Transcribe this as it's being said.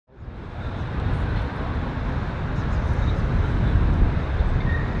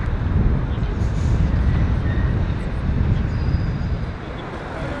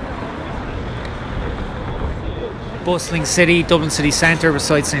bustling city, Dublin city centre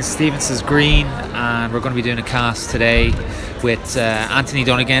beside St Stephen's Green, and we're going to be doing a cast today with Anthony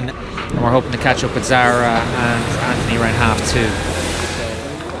Donegan, and we're hoping to catch up with Sara and Anthony around 2:30.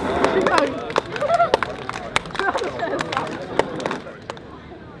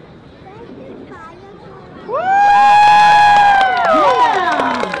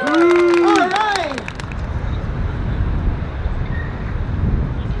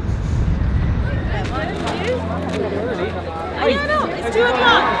 It's 2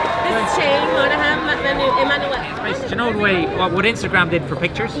 o'clock. This is Shane Monahan, Do you know the way what Instagram did for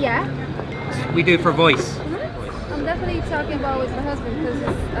pictures? Yeah. We do for voice. I'm definitely talking about with my husband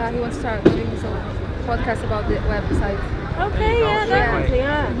because he wants to start doing some podcast about the website. Okay, yeah, definitely,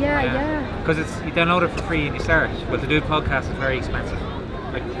 Yeah. Because you download it for free and you start, but to do a podcast is very expensive.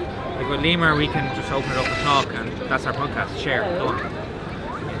 Like with Limor, we can just open it up and talk, and that's our podcast. Share, done.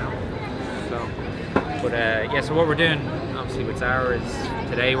 You know. So what we're doing, obviously, with Sara is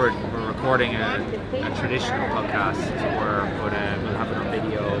today we're recording a traditional podcast, we'll have it on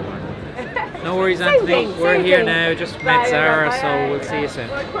video. No worries, Anthony. We're here now. Just met Sara, so we'll see you soon.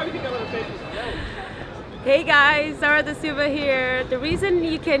 Hey guys, Sara the Silva here. The reason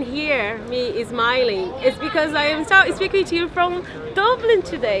you can hear me is smiling is because I am speaking to you from Dublin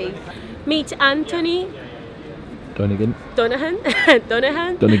today. Meet Anthony Donegan. Donegan.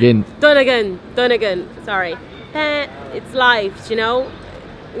 Sorry. It's life, you know.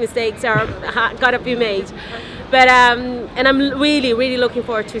 Mistakes are gotta be made. But and I'm really looking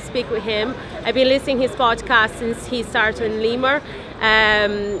forward to speak with him. I've been listening his podcast since he started in Limor.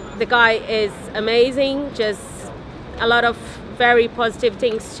 The guy is amazing. Just a lot of very positive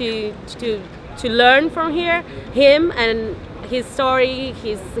things to learn from him and his story,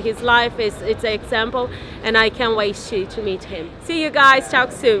 his life it's an example, and I can't wait to meet him. See you guys.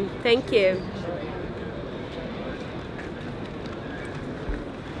 Talk soon. Thank you.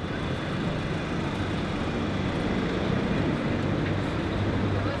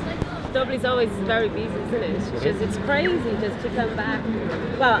 Dublin's always very busy, isn't it? It's crazy just to come back.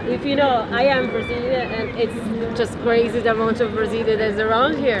 Well, if you know, I am Brazilian, and it's just crazy the amount of Brazilian that's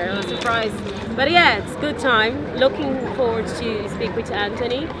around here. I'm surprised. But yeah, it's a good time. Looking forward to speak with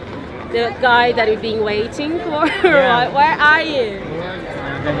Anthony, the guy that we've been waiting for. Yeah. Where are you?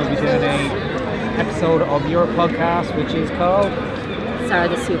 And then we'll be doing an episode of your podcast, which is called Sara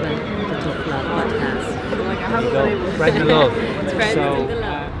the Silva, the Tough Love Podcast. Spread the Love. Spread the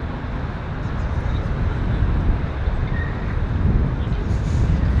love.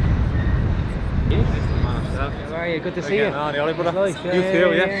 How are you? Good to see you. Ollie, brother. Nice, You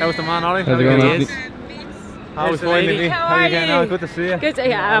too, yeah. How's the man, Ollie? How's it going, Anthony? How's it finding me? How How are you getting you? on? Good to see you. Good.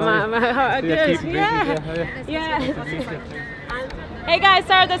 I'm good. Keep busy, Yeah. Hey guys,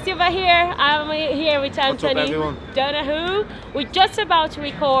 Sara da Silva here. I'm here with What's up, Anthony everyone? Donegan. We're just about to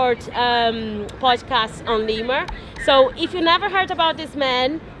record podcast on Limor. So if you never heard about this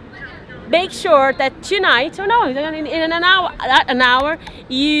man, make sure that tonight, in an hour,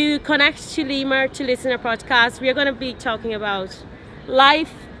 you connect to Limor to listen to our podcast. We are going to be talking about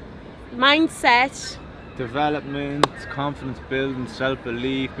life, mindset, Development, confidence building,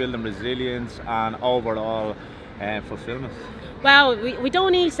 self-belief, building resilience, and overall fulfillment. Well, we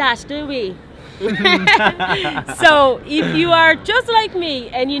don't need that, do we? So if you are just like me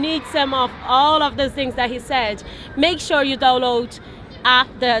and you need some of all of those things that he said, make sure you download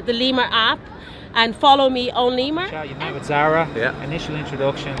the Limor app and follow me on Limor. You met with Sara. Yeah. Initial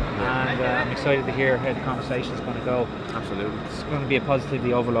introduction, and I'm excited to hear how the conversation is going to go. Absolutely. It's going to be a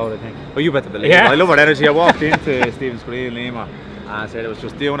positivity overload, I think. Well, you better believe it. I love her energy. I walked into Stephen's Green, Limor, and said it was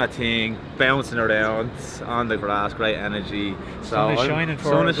just doing a thing, bouncing around on the grass, great energy. Sun is shining for her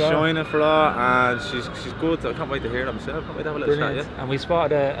Sun as is well. shining for her, and she's good. I can't wait to hear it myself. Can't wait to have a little chat, yeah. And we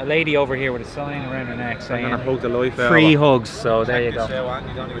spotted a lady over here with a sign around her neck I'm saying gonna hug the life out free of her. hugs, so there you go. Check this out,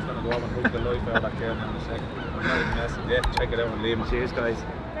 Anthony Donegan's gonna go up and hug the life out of that girl in a second. I'm not even messing. Yeah, check it out and leave. Cheers, guys.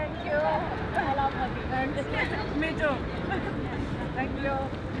 Thank you. I love hugging. Me too. Thank you.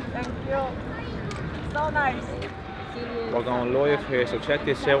 So nice. We're going live here, so check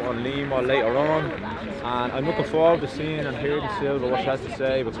this out on Limor later on. And I'm looking forward to seeing and hearing Silva what she has to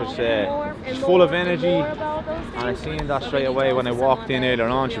say, because she's full of energy. And I seen that straight away when I walked in earlier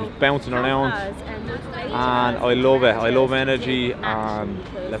on. She was bouncing around, and I love it. I love energy, and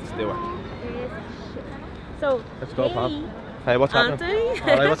let's do it. So Let's go, Pop. Hey, what's happening? Anthony.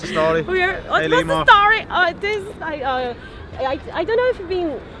 Alright, what's the story? What's Limor. the story? I don't know if you've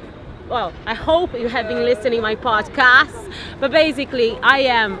been. Well, I hope you have been listening to my podcast, but basically I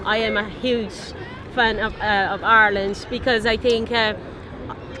am a huge fan of Ireland, because I think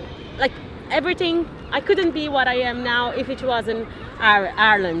like everything I couldn't be what I am now if it wasn't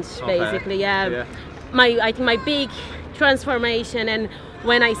Ireland, basically. Yeah. I think my big transformation, and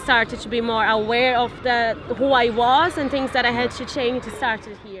when I started to be more aware of who I was and things that I had to change, it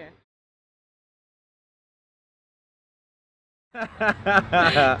started here.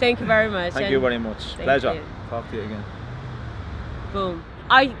 Thank you very much. Thank you very much. Pleasure. You. Talk to you again. Boom.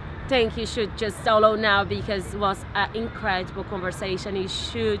 I think you should just solo now because it was an incredible conversation. You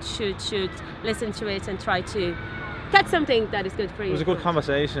should listen to it and try to catch something that is good for you. It was a good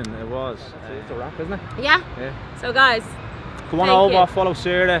conversation. It was. It's a wrap, isn't it? Yeah. So guys, come on over, follow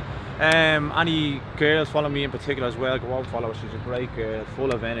Sara. Any girls follow me in particular as well. Go out, follow her. She's a great girl,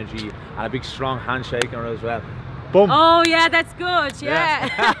 full of energy, and a big strong handshake on her as well. Boom. Oh yeah, that's good. Yeah.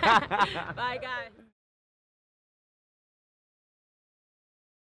 Bye guys.